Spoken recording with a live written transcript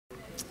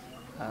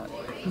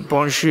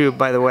Bonjour,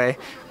 by the way.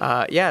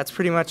 Yeah, it's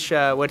pretty much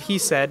what he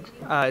said.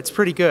 It's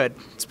pretty good.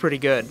 It's pretty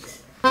good.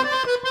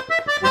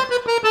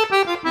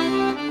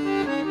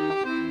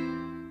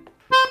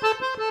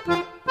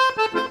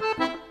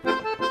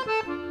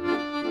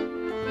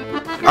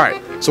 All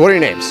right, so what are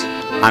your names?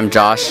 I'm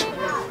Josh.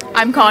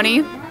 I'm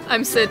Connie.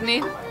 I'm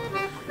Sydney.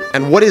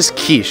 And what is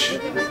quiche?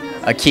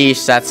 A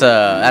quiche, that's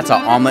an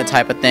omelet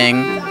type of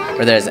thing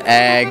where there's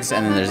eggs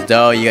and then there's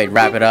dough. You like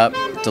wrap it up.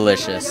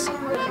 Delicious.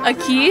 A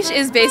quiche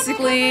is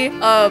basically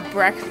a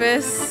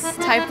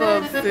breakfast type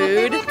of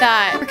food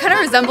that kind of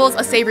resembles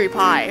a savory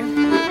pie.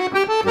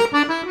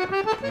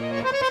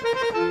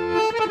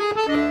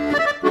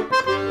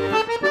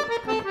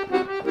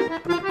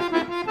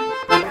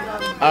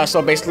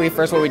 So basically,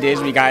 first what we did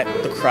is we got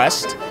the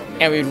crust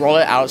and we'd roll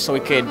it out so we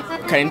could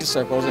cut it into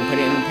circles and put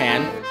it in the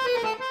pan.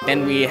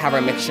 Then we have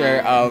our mixture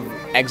of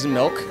eggs and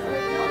milk,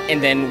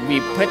 and then we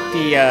put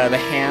the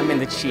ham and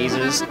the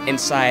cheeses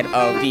inside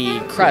of the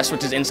crust,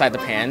 which is inside the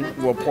pan.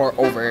 We'll pour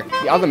over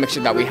the other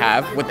mixture that we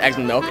have with eggs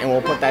and milk, and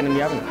we'll put that in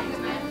the oven.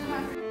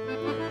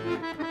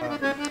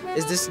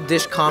 Is this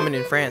dish common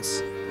in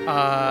France?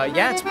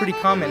 Yeah, it's pretty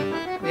common.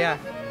 Yeah.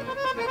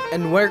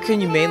 And where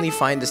can you mainly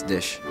find this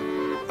dish?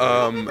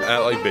 At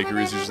like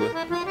bakeries usually.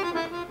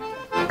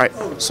 All right,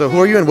 so who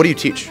are you and what do you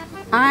teach?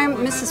 I'm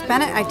Mrs.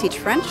 Pennett. I teach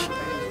French.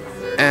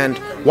 And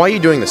why are you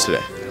doing this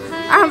today?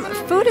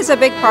 Food is a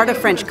big part of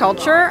French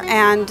culture,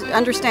 and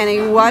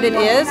understanding what it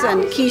is,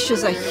 and quiche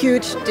is a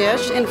huge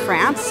dish in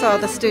France, so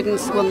the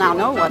students will now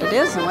know what it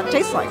is and what it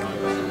tastes like.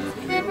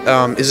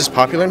 Is this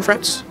popular in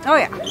France? Oh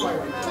yeah,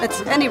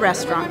 it's any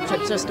restaurant,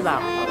 just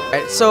about. All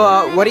right,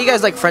 so what do you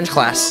guys like French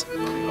class?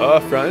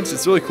 French,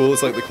 it's really cool.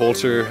 It's like the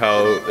culture,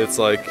 how it's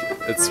like,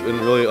 it's in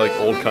really like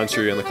old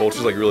country and the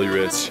culture's like really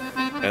rich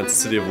and it's a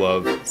city of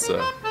love,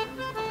 so.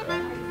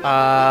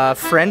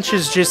 French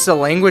is just a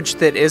language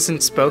that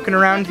isn't spoken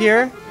around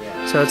here.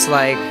 So it's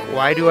like,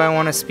 why do I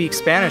want to speak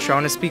Spanish? I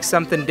want to speak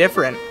something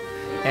different.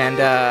 And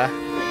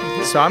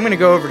so I'm going to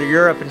go over to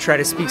Europe and try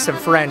to speak some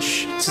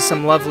French to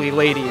some lovely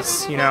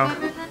ladies, you know?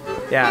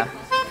 Yeah.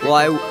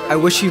 Well, I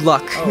wish you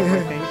luck. Oh,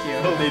 thank you.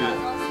 Don't need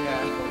it.